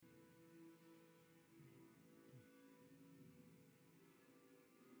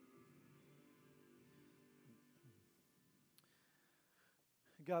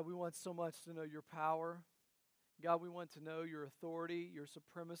God, we want so much to know your power. God, we want to know your authority, your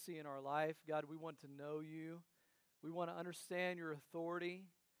supremacy in our life. God, we want to know you. We want to understand your authority.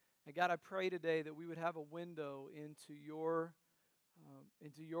 And God, I pray today that we would have a window into your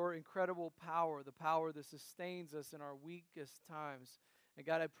incredible power, the power that sustains us in our weakest times. And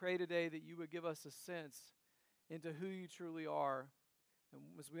God, I pray today that you would give us a sense into who you truly are. And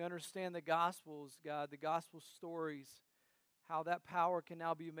as we understand the Gospels, God, the Gospel stories, how that power can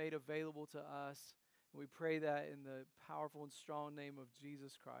now be made available to us. And we pray that in the powerful and strong name of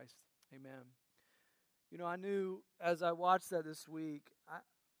Jesus Christ. Amen. You know, I knew as I watched that this week,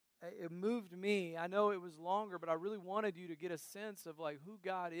 it moved me. I know it was longer, but I really wanted you to get a sense of like who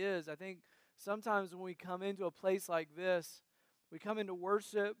God is. I think sometimes when we come into a place like this, we come into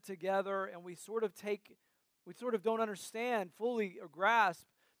worship together and we sort of don't understand fully or grasp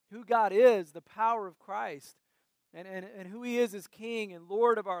who God is, the power of Christ, and who He is as King and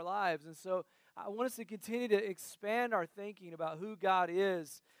Lord of our lives. And so I want us to continue to expand our thinking about who God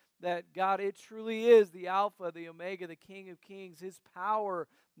is, that God, it truly is the Alpha, the Omega, the King of Kings. His power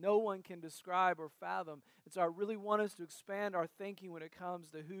no one can describe or fathom. And so I really want us to expand our thinking when it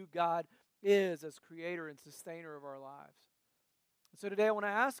comes to who God is as creator and sustainer of our lives. And so today I want to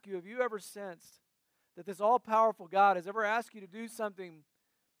ask you, have you ever sensed that this all-powerful God has ever asked you to do something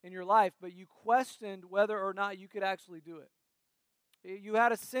in your life, but you questioned whether or not you could actually do it? You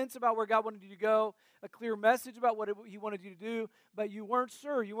had a sense about where God wanted you to go, a clear message about what He wanted you to do, but you weren't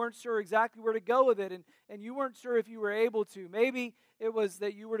sure. You weren't sure exactly where to go with it, and you weren't sure if you were able to. Maybe it was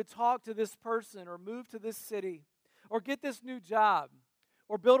that you were to talk to this person or move to this city or get this new job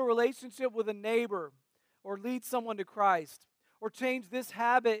or build a relationship with a neighbor or lead someone to Christ or change this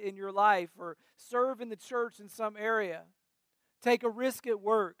habit in your life or serve in the church in some area. Take a risk at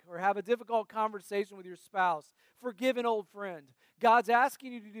work or have a difficult conversation with your spouse. Forgive an old friend. God's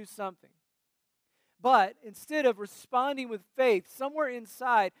asking you to do something. But instead of responding with faith, somewhere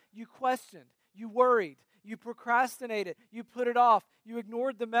inside you questioned, you worried, you procrastinated, you put it off, you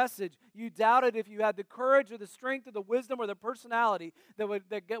ignored the message, you doubted if you had the courage or the strength or the wisdom or the personality that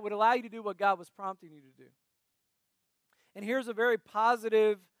would allow you to do what God was prompting you to do. And here's a very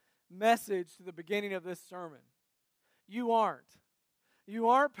positive message to the beginning of this sermon. You aren't. You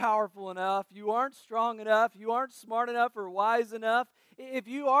aren't powerful enough. You aren't strong enough. You aren't smart enough or wise enough. If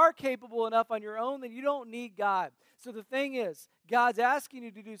you are capable enough on your own, then you don't need God. So the thing is, God's asking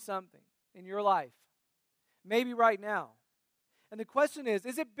you to do something in your life, maybe right now. And the question is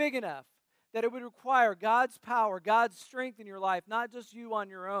it big enough that it would require God's power, God's strength in your life, not just you on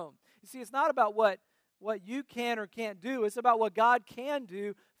your own? You see, it's not about what you can or can't do. It's about what God can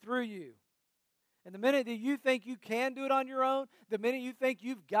do through you. And the minute that you think you can do it on your own, the minute you think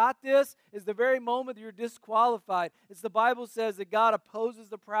you've got this, is the very moment that you're disqualified. It's the Bible says that God opposes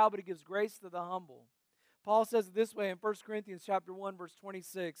the proud, but He gives grace to the humble. Paul says it this way in 1 Corinthians chapter 1, verse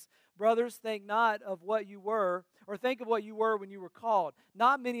 26. Brothers, think not of what you were, or think of what you were when you were called.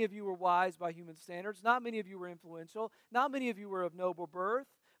 Not many of you were wise by human standards. Not many of you were influential. Not many of you were of noble birth.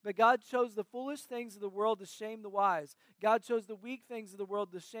 But God chose the foolish things of the world to shame the wise. God chose the weak things of the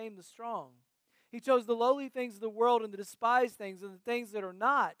world to shame the strong. He chose the lowly things of the world and the despised things and the things that are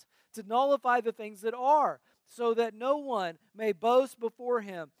not to nullify the things that are, so that no one may boast before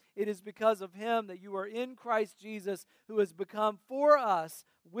Him. It is because of Him that you are in Christ Jesus, who has become for us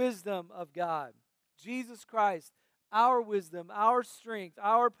wisdom of God. Jesus Christ, our wisdom, our strength,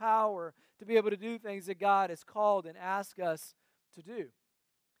 our power to be able to do things that God has called and asked us to do.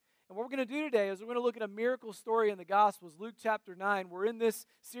 And what we're going to do today is we're going to look at a miracle story in the Gospels, Luke chapter 9. We're in this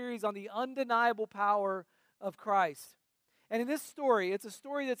series on the undeniable power of Christ. And in this story, it's a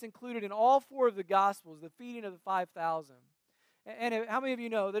story that's included in all four of the Gospels, the feeding of the 5,000. And how many of you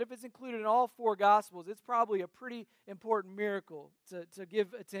know that if it's included in all four Gospels, it's probably a pretty important miracle to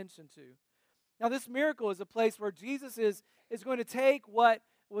give attention to. Now, this miracle is a place where Jesus is going to take what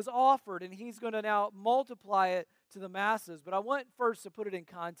was offered and He's going to now multiply it to the masses. But I want first to put it in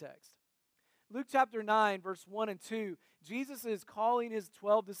context. Luke chapter 9, verse 1 and 2, Jesus is calling His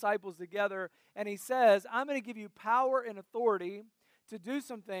 12 disciples together, and He says, I'm going to give you power and authority to do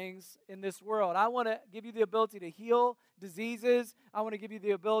some things in this world. I want to give you the ability to heal diseases. I want to give you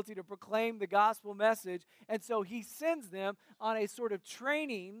the ability to proclaim the gospel message. And so He sends them on a sort of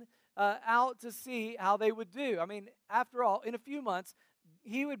training out to see how they would do. I mean, after all, in a few months,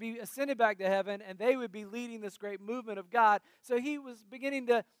 He would be ascended back to heaven, and they would be leading this great movement of God. So He was beginning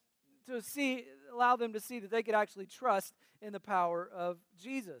to allow them to see that they could actually trust in the power of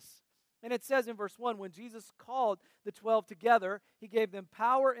Jesus. And it says in verse 1, when Jesus called the 12 together, He gave them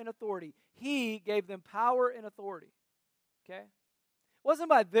power and authority. He gave them power and authority. Okay? wasn't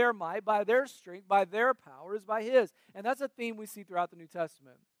by their might, by their strength, by their power. It was by His. And that's a theme we see throughout the New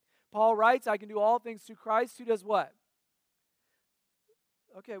Testament. Paul writes, I can do all things through Christ who does what?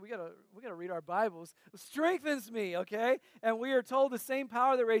 Okay, we gotta read our Bibles. Strengthens me, okay? And we are told the same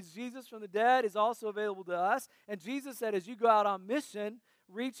power that raised Jesus from the dead is also available to us. And Jesus said, as you go out on mission,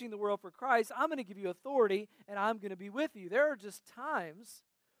 reaching the world for Christ, I'm going to give you authority and I'm going to be with you. There are just times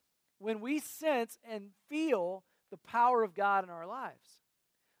when we sense and feel the power of God in our lives.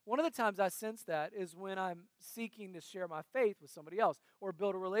 One of the times I sense that is when I'm seeking to share my faith with somebody else or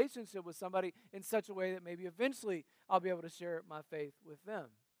build a relationship with somebody in such a way that maybe eventually I'll be able to share my faith with them.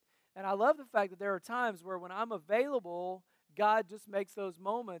 And I love the fact that there are times where when I'm available, God just makes those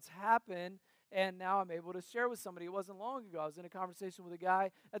moments happen, and now I'm able to share with somebody. It wasn't long ago. I was in a conversation with a guy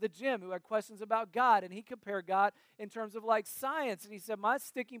at the gym who had questions about God, and he compared God in terms of like science. And he said, my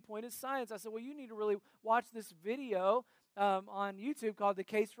sticking point is science. I said, well, you need to really watch this video on YouTube called The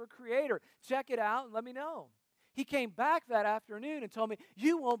Case for Creator. Check it out and let me know. He came back that afternoon and told me,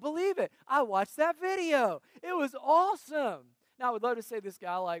 you won't believe it. I watched that video. It was awesome. Now, I would love to say this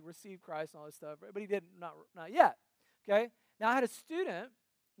guy like received Christ and all this stuff, but he didn't, not yet. Okay? Now, I had a student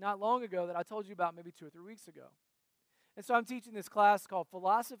not long ago that I told you about maybe 2 or 3 weeks ago. And so I'm teaching this class called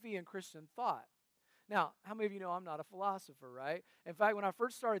Philosophy and Christian Thought. Now, how many of you know I'm not a philosopher, right? In fact, when I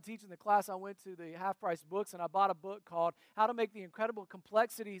first started teaching the class, I went to the half-price books and I bought a book called How to Make the Incredible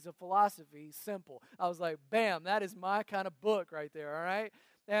Complexities of Philosophy Simple. I was like, bam, that is my kind of book right there, all right?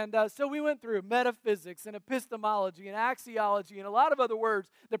 And so we went through metaphysics and epistemology and axiology and a lot of other words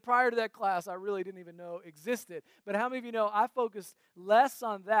that prior to that class I really didn't even know existed. But how many of you know I focused less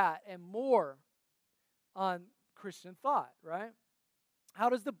on that and more on Christian thought, right? How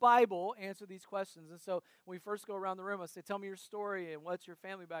does the Bible answer these questions? And so when we first go around the room, I say, tell me your story and what's your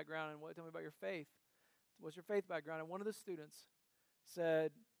family background and tell me about your faith. What's your faith background? And one of the students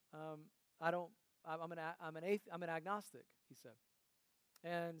said, I'm an agnostic, he said.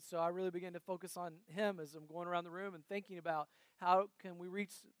 And so I really began to focus on him as I'm going around the room and thinking about how can we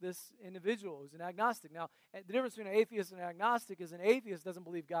reach this individual who's an agnostic. Now, the difference between an atheist and an agnostic is an atheist doesn't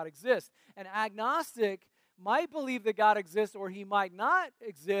believe God exists. An agnostic might believe that God exists or he might not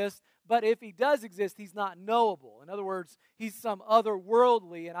exist, but if he does exist, he's not knowable. In other words, he's some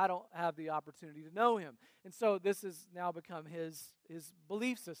otherworldly, and I don't have the opportunity to know him. And so this has now become his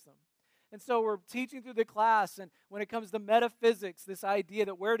belief system. And so we're teaching through the class, and when it comes to metaphysics, this idea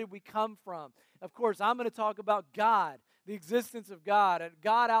that where did we come from? Of course, I'm going to talk about God, the existence of God, and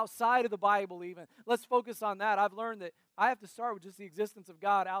God outside of the Bible even. Let's focus on that. I've learned that I have to start with just the existence of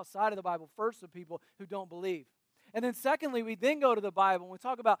God outside of the Bible first with people who don't believe. And then secondly, we then go to the Bible and we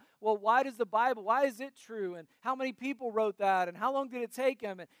talk about, well, why is it true? And how many people wrote that? And how long did it take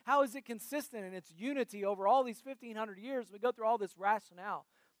them? And how is it consistent in its unity over all these 1,500 years? We go through all this rationale.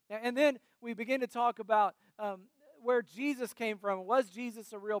 And then we begin to talk about where Jesus came from. Was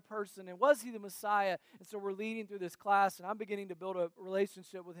Jesus a real person? And was he the Messiah? And so we're leading through this class, and I'm beginning to build a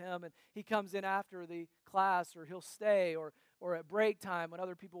relationship with him. And he comes in after the class, or he'll stay, or at break time when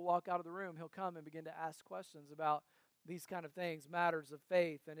other people walk out of the room, he'll come and begin to ask questions about these kind of things, matters of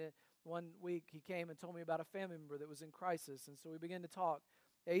faith. And one week he came and told me about a family member that was in crisis. And so we begin to talk.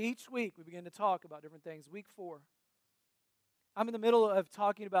 Each week we begin to talk about different things. Week 4. I'm in the middle of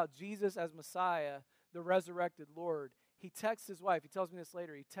talking about Jesus as Messiah, the resurrected Lord. He texts his wife. He tells me this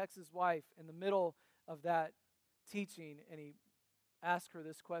later. He texts his wife in the middle of that teaching, and he asks her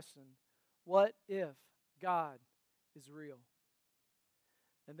this question: what if God is real?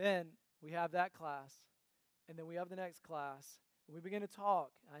 And then we have that class, and then we have the next class, and we begin to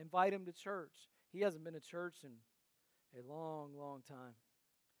talk. I invite him to church. He hasn't been to church in a long, long time.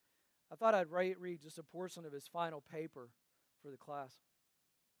 I thought I'd read just a portion of his final paper for the class.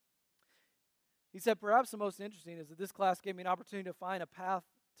 He said, perhaps the most interesting is that this class gave me an opportunity to find a path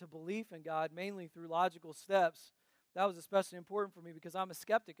to belief in God, mainly through logical steps. That was especially important for me because I'm a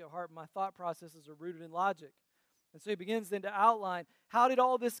skeptic at heart, and my thought processes are rooted in logic. And so he begins then to outline, how did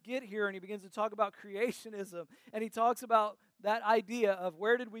all this get here? And he begins to talk about creationism. And he talks about that idea of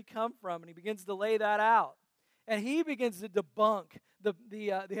where did we come from? And he begins to lay that out. And he begins to debunk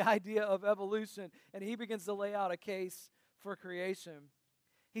the idea of evolution. And he begins to lay out a case for creation.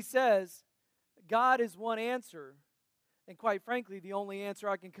 He says, God is one answer, and quite frankly, the only answer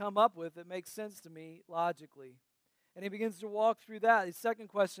I can come up with that makes sense to me logically. And he begins to walk through that. His second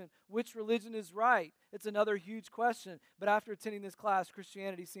question, which religion is right? It's another huge question, but after attending this class,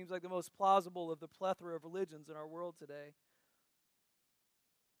 Christianity seems like the most plausible of the plethora of religions in our world today.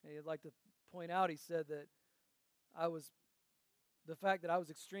 And I'd like to point out, he said that the fact that I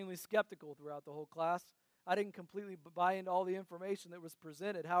was extremely skeptical throughout the whole class, I didn't completely buy into all the information that was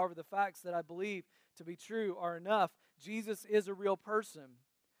presented. However, the facts that I believe to be true are enough. Jesus is a real person.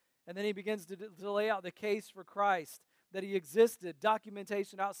 And then he begins to lay out the case for Christ, that he existed,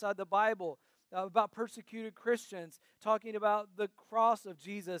 documentation outside the Bible, about persecuted Christians, talking about the cross of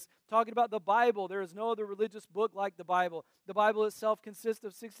Jesus, talking about the Bible. There is no other religious book like the Bible. The Bible itself consists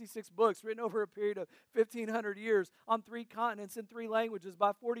of 66 books written over a period of 1,500 years on 3 continents in 3 languages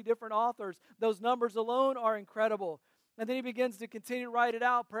by 40 different authors. Those numbers alone are incredible. And then he begins to continue to write it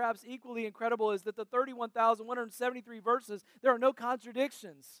out. Perhaps equally incredible is that the 31,173 verses, there are no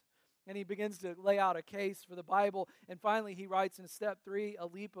contradictions. And he begins to lay out a case for the Bible. And finally, he writes in step 3, a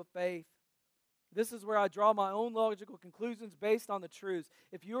leap of faith. This is where I draw my own logical conclusions based on the truths.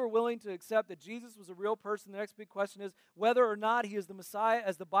 If you are willing to accept that Jesus was a real person, the next big question is whether or not he is the Messiah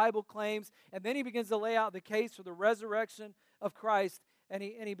as the Bible claims. And then he begins to lay out the case for the resurrection of Christ. And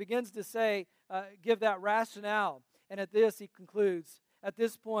he begins to say, give that rationale. And at this, he concludes, at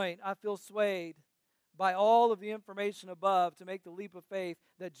this point, I feel swayed by all of the information above to make the leap of faith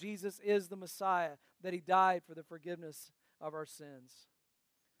that Jesus is the Messiah, that he died for the forgiveness of our sins.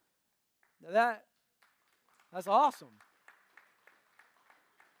 Now that's awesome.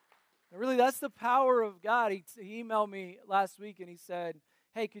 And really, that's the power of God. He emailed me last week and he said,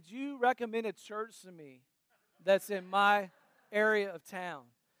 hey, could you recommend a church to me that's in my area of town?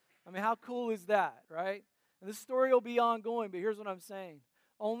 I mean, how cool is that, right? And this story will be ongoing, but here's what I'm saying.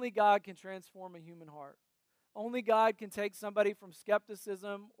 Only God can transform a human heart. Only God can take somebody from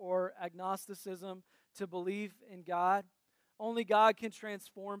skepticism or agnosticism to belief in God. Only God can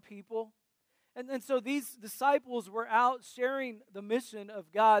transform people. And so these disciples were out sharing the mission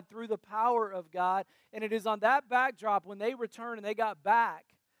of God through the power of God. And it is on that backdrop when they returned and they got back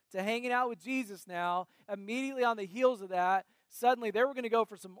to hanging out with Jesus now, immediately on the heels of that, suddenly they were going to go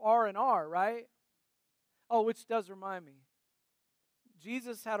for some R&R, right? Oh, which does remind me.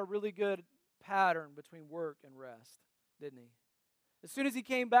 Jesus had a really good pattern between work and rest, didn't he? As soon as he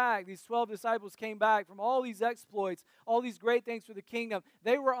came back, these 12 disciples came back from all these exploits, all these great things for the kingdom.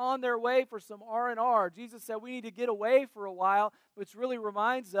 They were on their way for some R&R. Jesus said we need to get away for a while, which really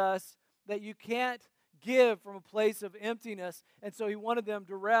reminds us that you can't give from a place of emptiness. And so he wanted them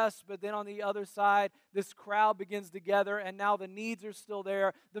to rest, but then on the other side, this crowd begins to gather, and now the needs are still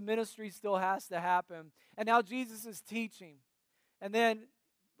there. The ministry still has to happen. And now Jesus is teaching. And then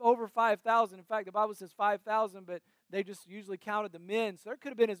over 5,000, in fact, the Bible says 5,000, but they just usually counted the men. So there could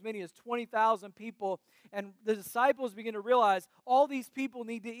have been as many as 20,000 people. And the disciples begin to realize all these people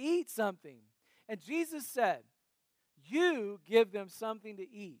need to eat something. And Jesus said, you give them something to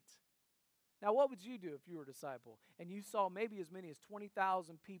eat. Now, what would you do if you were a disciple and you saw maybe as many as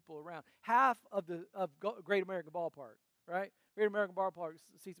 20,000 people around, half of Great American Ballpark, right? Great American Ballpark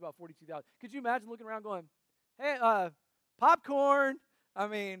seats about 42,000. Could you imagine looking around going, hey, popcorn,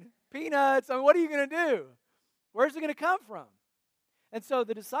 peanuts, what are you going to do? Where's it going to come from? And so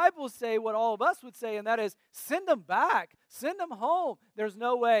the disciples say what all of us would say, and that is, send them back. Send them home. There's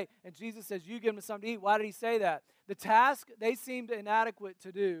no way. And Jesus says, you give them something to eat. Why did he say that? The task they seemed inadequate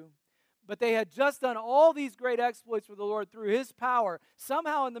to do, but they had just done all these great exploits for the Lord through his power.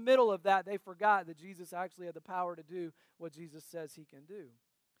 Somehow in the middle of that, they forgot that Jesus actually had the power to do what Jesus says he can do.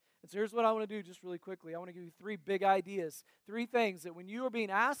 And so here's what I want to do just really quickly. I want to give you 3 big ideas, 3 things that when you are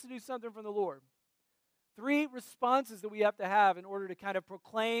being asked to do something from the Lord, 3 responses that we have to have in order to kind of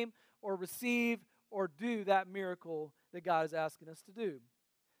proclaim or receive or do that miracle that God is asking us to do.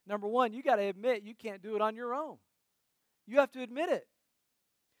 Number 1, you got to admit you can't do it on your own. You have to admit it.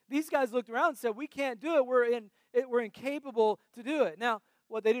 These guys looked around and said, we can't do it. We're incapable to do it. Now,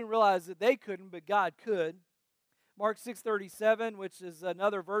 what they didn't realize that they couldn't, but God could. Mark 6:37, which is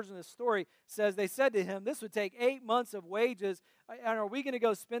another version of the story, says they said to him, this would take 8 months of wages, and are we going to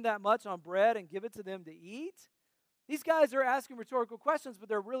go spend that much on bread and give it to them to eat? These guys are asking rhetorical questions, but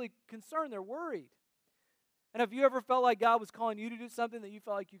they're really concerned. They're worried. And have you ever felt like God was calling you to do something that you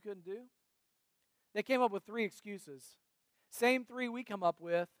felt like you couldn't do? They came up with 3 excuses. Same 3 we come up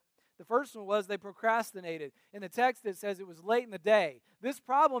with. The first one was they procrastinated. In the text, it says it was late in the day. This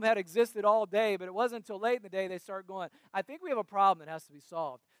problem had existed all day, but it wasn't until late in the day they start going, I think we have a problem that has to be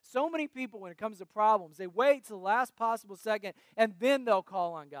solved. So many people, when it comes to problems, they wait till the last possible second, and then they'll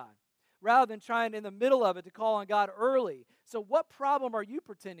call on God, rather than trying in the middle of it to call on God early. So what problem are you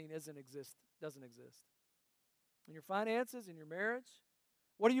pretending doesn't exist? In your finances, in your marriage?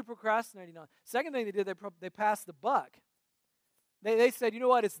 What are you procrastinating on? Second thing they did, they passed the buck. They said, you know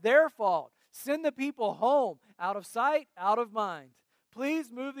what, it's their fault. Send the people home, out of sight, out of mind.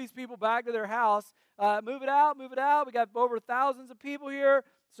 Please move these people back to their house. Move it out, move it out. We got over thousands of people here,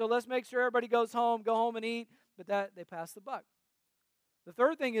 so let's make sure everybody goes home, go home and eat. But that they passed the buck. The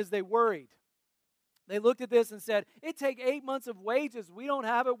third thing is they worried. They looked at this and said, it takes 8 months of wages. We don't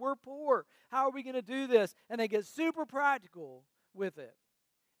have it. We're poor. How are we going to do this? And they get super practical with it.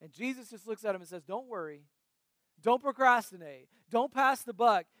 And Jesus just looks at them and says, don't worry. Don't procrastinate. Don't pass the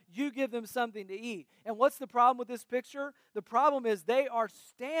buck. You give them something to eat. And what's the problem with this picture? The problem is they are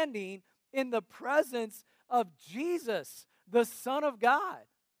standing in the presence of Jesus, the Son of God.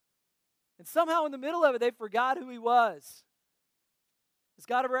 And somehow in the middle of it, they forgot who he was. Has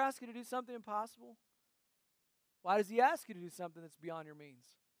God ever asked you to do something impossible? Why does he ask you to do something that's beyond your means?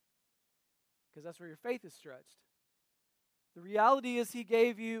 Because that's where your faith is stretched. The reality is he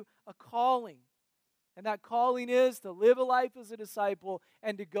gave you a calling. And that calling is to live a life as a disciple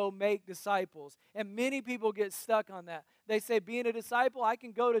and to go make disciples. And many people get stuck on that. They say, being a disciple, I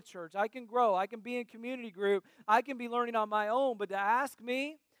can go to church, I can grow, I can be in community group, I can be learning on my own. But to ask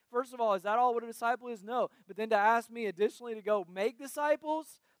me, first of all, is that all what a disciple is? No. But then to ask me additionally to go make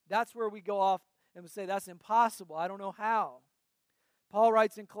disciples, that's where we go off and we say, that's impossible. I don't know how. Paul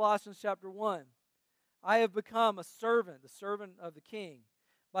writes in Colossians chapter 1, I have become a servant, the servant of the King,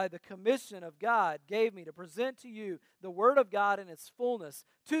 by the commission of God gave me to present to you the word of God in its fullness.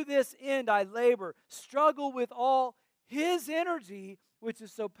 To this end I labor, struggle with all his energy, which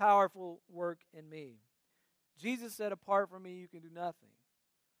is so powerful work in me. Jesus said, apart from me, you can do nothing.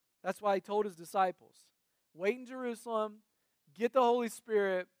 That's why he told his disciples, wait in Jerusalem, get the Holy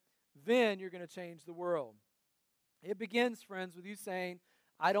Spirit, then you're going to change the world. It begins, friends, with you saying,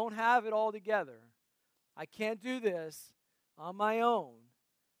 I don't have it all together. I can't do this on my own.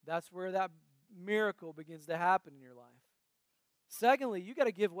 That's where that miracle begins to happen in your life. Secondly, you got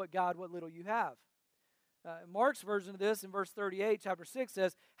to give what little you have. Mark's version of this in verse 38, chapter 6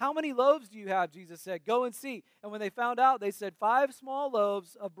 says, how many loaves do you have? Jesus said, go and see. And when they found out, they said, 5 small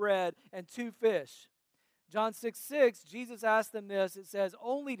loaves of bread and 2 fish. John 6:6, Jesus asked them this. It says,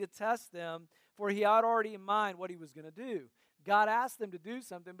 only to test them, for he had already in mind what he was going to do. God asked them to do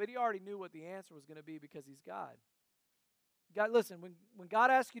something, but he already knew what the answer was going to be because he's God. God, listen, when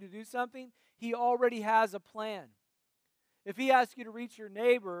God asks you to do something, he already has a plan. If he asks you to reach your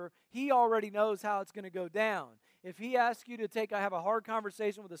neighbor, he already knows how it's going to go down. If he asks you to have a hard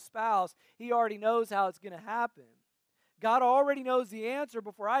conversation with a spouse, he already knows how it's going to happen. God already knows the answer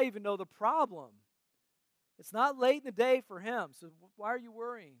before I even know the problem. It's not late in the day for him, so why are you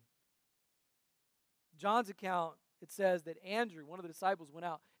worrying? John's account, it says that Andrew, one of the disciples, went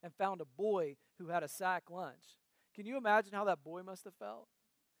out and found a boy who had a sack lunch. Can you imagine how that boy must have felt?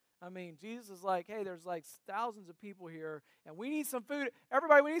 I mean, Jesus is like, hey, there's like thousands of people here, and we need some food.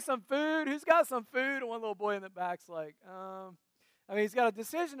 Everybody, we need some food. Who's got some food? And one little boy in the back's like, he's got a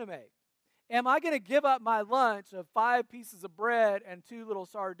decision to make. Am I going to give up my lunch of 5 pieces of bread and 2 little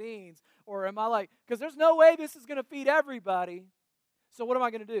sardines? Or am I because there's no way this is going to feed everybody, so what am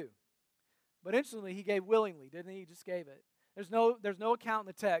I going to do? But instantly, he gave willingly, didn't he? He just gave it. There's no account in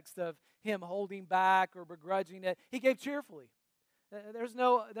the text of him holding back or begrudging it. He gave cheerfully. There's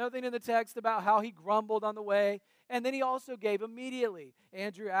nothing in the text about how he grumbled on the way. And then he also gave immediately.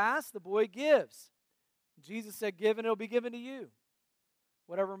 Andrew asked, the boy gives. Jesus said, give and it'll be given to you.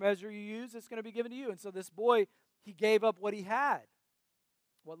 Whatever measure you use, it's going to be given to you. And so this boy, he gave up what he had,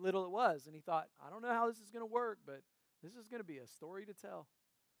 what little it was. And he thought, I don't know how this is going to work, but this is going to be a story to tell.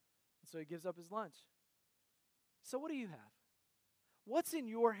 And so he gives up his lunch. So what do you have? What's in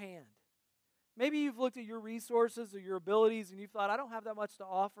your hand? Maybe you've looked at your resources or your abilities and you thought, I don't have that much to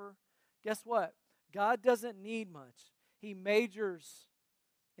offer. Guess what? God doesn't need much. He majors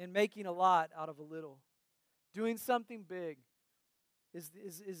in making a lot out of a little. Doing something big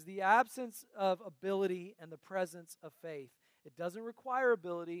is the absence of ability and the presence of faith. It doesn't require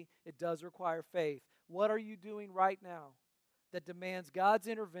ability. It does require faith. What are you doing right now that demands God's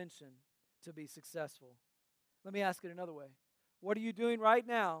intervention to be successful? Let me ask it another way. What are you doing right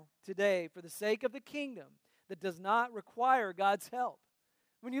now, today, for the sake of the kingdom that does not require God's help?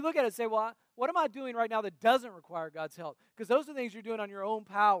 When you look at it and say, well, what am I doing right now that doesn't require God's help? Because those are things you're doing on your own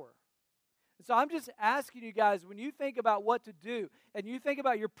power. And so I'm just asking you guys, when you think about what to do and you think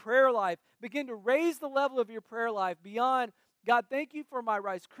about your prayer life, begin to raise the level of your prayer life beyond, God, thank you for my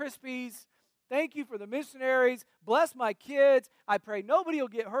Rice Krispies. Thank you for the missionaries. Bless my kids. I pray nobody will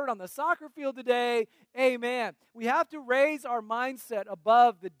get hurt on the soccer field today. Amen. We have to raise our mindset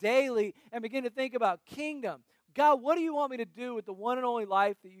above the daily and begin to think about kingdom. God, what do you want me to do with the one and only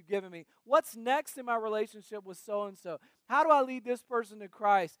life that you've given me? What's next in my relationship with so-and-so? How do I lead this person to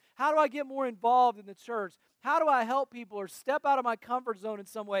Christ? How do I get more involved in the church? How do I help people or step out of my comfort zone in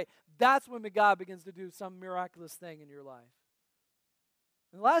some way? That's when God begins to do some miraculous thing in your life.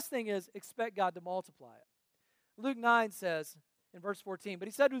 And the last thing is, expect God to multiply it. Luke 9 says, in verse 14, but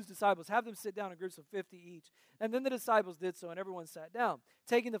he said to his disciples, have them sit down in groups of 50 each. And then the disciples did so, and everyone sat down.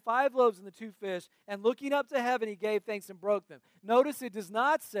 Taking the 5 loaves and the 2 fish, and looking up to heaven, he gave thanks and broke them. Notice it does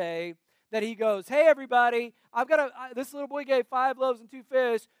not say that he goes, hey, everybody, this little boy gave 5 loaves and 2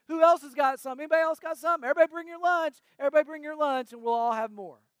 fish. Who else has got some? Anybody else got some? Everybody bring your lunch. Everybody bring your lunch, and we'll all have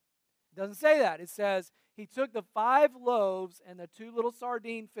more. It doesn't say that. It says he took the 5 loaves and the 2 little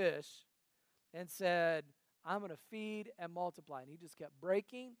sardine fish and said, I'm going to feed and multiply. And he just kept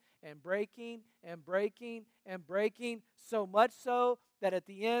breaking and breaking and breaking and breaking, so much so that at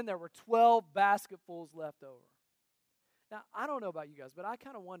the end there were 12 basketfuls left over. Now, I don't know about you guys, but I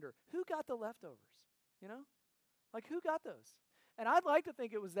kind of wonder, who got the leftovers? You know? Like, who got those? And I'd like to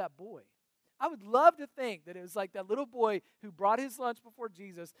think it was that boy. I would love to think that it was like that little boy who brought his lunch before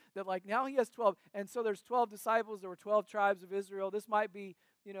Jesus, that like now he has 12, and so there's 12 disciples, there were 12 tribes of Israel. This might be,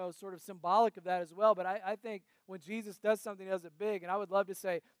 sort of symbolic of that as well, but I think when Jesus does something, he does it big, and I would love to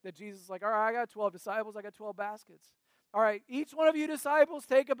say that Jesus is like, all right, I got 12 disciples, I got 12 baskets. All right, each one of you disciples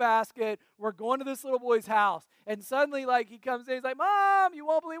take a basket. We're going to this little boy's house. And suddenly, he comes in, he's like, Mom, you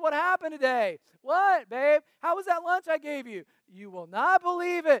won't believe what happened today. What, babe? How was that lunch I gave you? You will not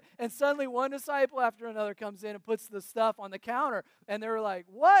believe it. And suddenly one disciple after another comes in and puts the stuff on the counter. And they're like,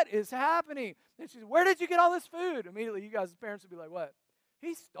 what is happening? And she's, where did you get all this food? Immediately, you guys as parents would be like, what?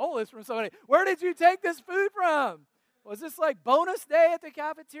 He stole this from somebody. Where did you take this food from? Was this like bonus day at the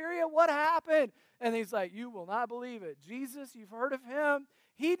cafeteria? What happened? And he's like, you will not believe it. Jesus, you've heard of him.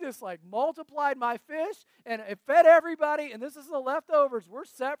 He just multiplied my fish and it fed everybody. And this is the leftovers. We're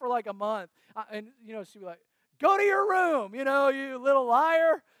set for a month. And she'd be like, go to your room, you little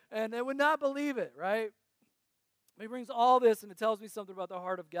liar. And they would not believe it, right? He brings all this and it tells me something about the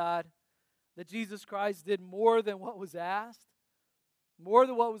heart of God. That Jesus Christ did more than what was asked. More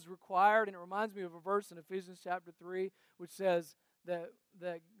than what was required. And it reminds me of a verse in Ephesians chapter 3, which says that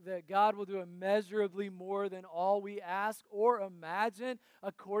God will do immeasurably more than all we ask or imagine,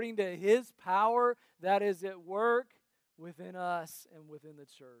 according to his power that is at work within us and within the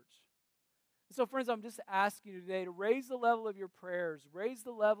church. So friends, I'm just asking you today to raise the level of your prayers, raise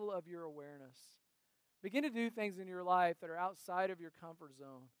the level of your awareness. Begin to do things in your life that are outside of your comfort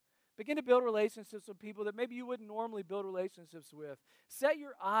zone. Begin to build relationships with people that maybe you wouldn't normally build relationships with. Set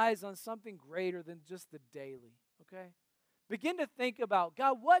your eyes on something greater than just the daily, okay? Begin to think about,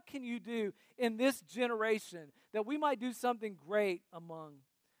 God, what can you do in this generation that we might do something great among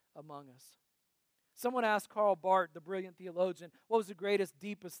us? Someone asked Karl Barth, the brilliant theologian, what was the greatest,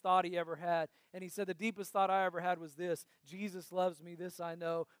 deepest thought he ever had? And he said, the deepest thought I ever had was this: Jesus loves me, this I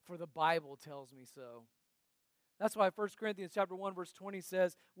know, for the Bible tells me so. That's why 1 Corinthians chapter 1, verse 20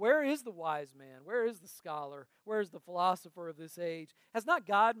 says, where is the wise man? Where is the scholar? Where is the philosopher of this age? Has not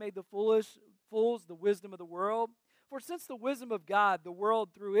God made the fools the wisdom of the world? For since the wisdom of God, the world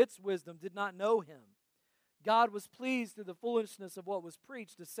through its wisdom did not know him. God was pleased through the foolishness of what was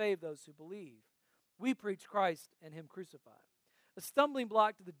preached to save those who believe. We preach Christ and him crucified. A stumbling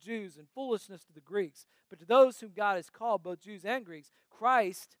block to the Jews and foolishness to the Greeks. But to those whom God has called, both Jews and Greeks,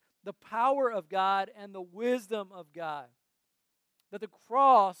 Christ, the power of God and the wisdom of God. That the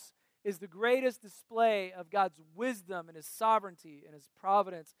cross is the greatest display of God's wisdom and his sovereignty and his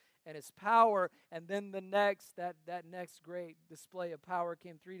providence and his power. And then that next great display of power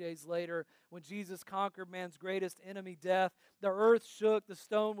came 3 days later when Jesus conquered man's greatest enemy, death. The earth shook, the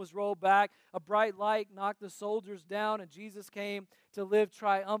stone was rolled back, a bright light knocked the soldiers down, and Jesus came to live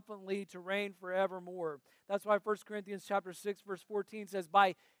triumphantly, to reign forevermore. That's why 1 Corinthians chapter 6, verse 14 says,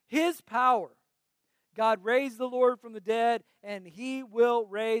 by his power, God raised the Lord from the dead, and he will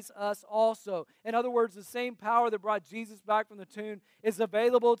raise us also. In other words, the same power that brought Jesus back from the tomb is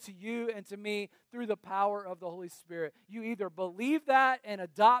available to you and to me through the power of the Holy Spirit. You either believe that and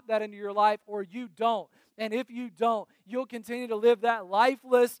adopt that into your life, or you don't. And if you don't, you'll continue to live that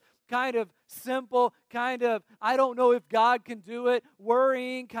lifeless, kind of simple, kind of, I don't know if God can do it,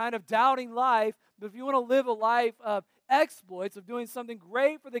 worrying, kind of doubting life. But if you want to live a life of exploits, of doing something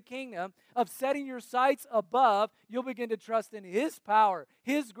great for the kingdom, of setting your sights above, you'll begin to trust in his power,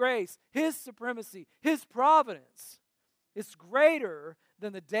 his grace, his supremacy, his providence. It's greater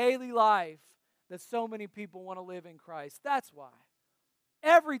than the daily life that so many people want to live in Christ. That's why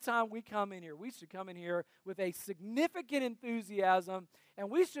every time we come in here. We should come in here with a significant enthusiasm, and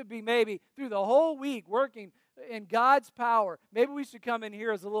we should be maybe through the whole week working in God's power. Maybe we should come in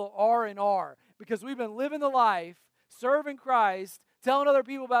here as a little R&R because we've been living the life, serving Christ, telling other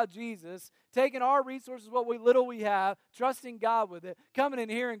people about Jesus, taking our resources, what little we have, trusting God with it, coming in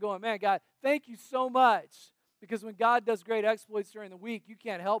here and going, man, God, thank you so much. Because when God does great exploits during the week, you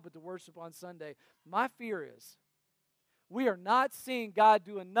can't help but to worship on Sunday. My fear is we are not seeing God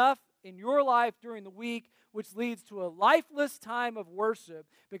do enough in your life during the week, which leads to a lifeless time of worship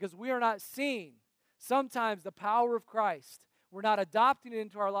because we are not seeing sometimes the power of Christ. We're not adopting it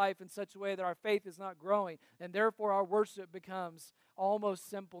into our life in such a way that our faith is not growing, and therefore our worship becomes almost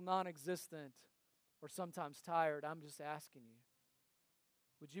simple, non-existent, or sometimes tired. I'm just asking you,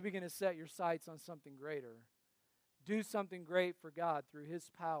 would you begin to set your sights on something greater? Do something great for God through His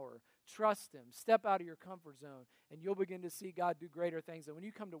power. Trust Him. Step out of your comfort zone, and you'll begin to see God do greater things. And when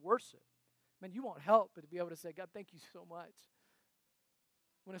you come to worship, man, you won't help but to be able to say, God, thank you so much.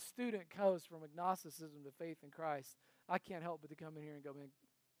 When a student goes from agnosticism to faith in Christ, I can't help but to come in here and go, man,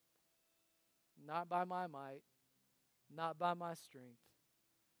 not by my might, not by my strength,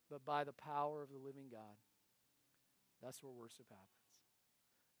 but by the power of the living God. That's where worship happens.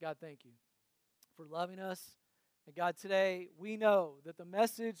 God, thank you for loving us. And God, today we know that the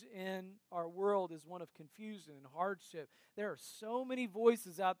message in our world is one of confusion and hardship. There are so many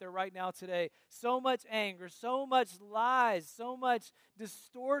voices out there right now today, so much anger, so much lies, so much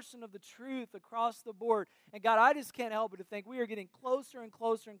distortion of the truth across the board. And God, I just can't help but to think we are getting closer and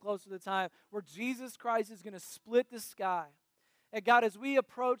closer and closer to the time where Jesus Christ is going to split the sky. And God, as we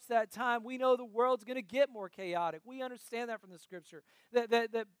approach that time, we know the world's going to get more chaotic. We understand that from the Scripture.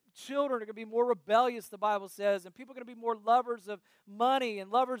 That children are going to be more rebellious, the Bible says, and people are going to be more lovers of money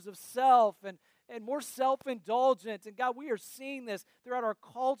and lovers of self and more self-indulgent. And God, we are seeing this throughout our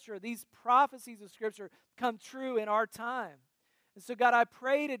culture. These prophecies of Scripture come true in our time. And so, God, I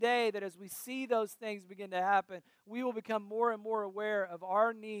pray today that as we see those things begin to happen, we will become more and more aware of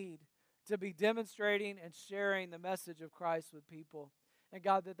our need to be demonstrating and sharing the message of Christ with people. And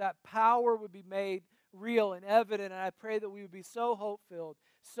God, that power would be made real and evident. And I pray that we would be so hope-filled,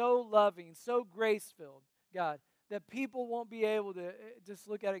 so loving, so grace-filled, God, that people won't be able to just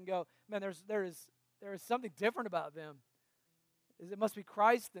look at it and go, man, there is something different about them. It must be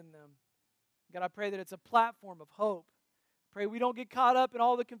Christ in them. God, I pray that it's a platform of hope. Pray we don't get caught up in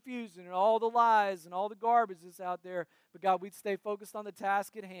all the confusion and all the lies and all the garbage that's out there. But God, we'd stay focused on the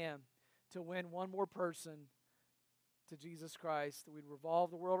task at hand to win one more person to Jesus Christ, that we'd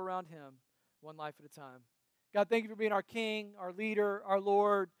revolve the world around Him one life at a time. God, thank you for being our King, our leader, our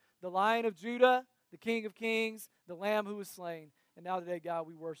Lord, the Lion of Judah, the King of Kings, the Lamb who was slain. And now today, God,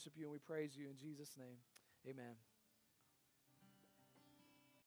 we worship you and we praise you in Jesus' name. Amen.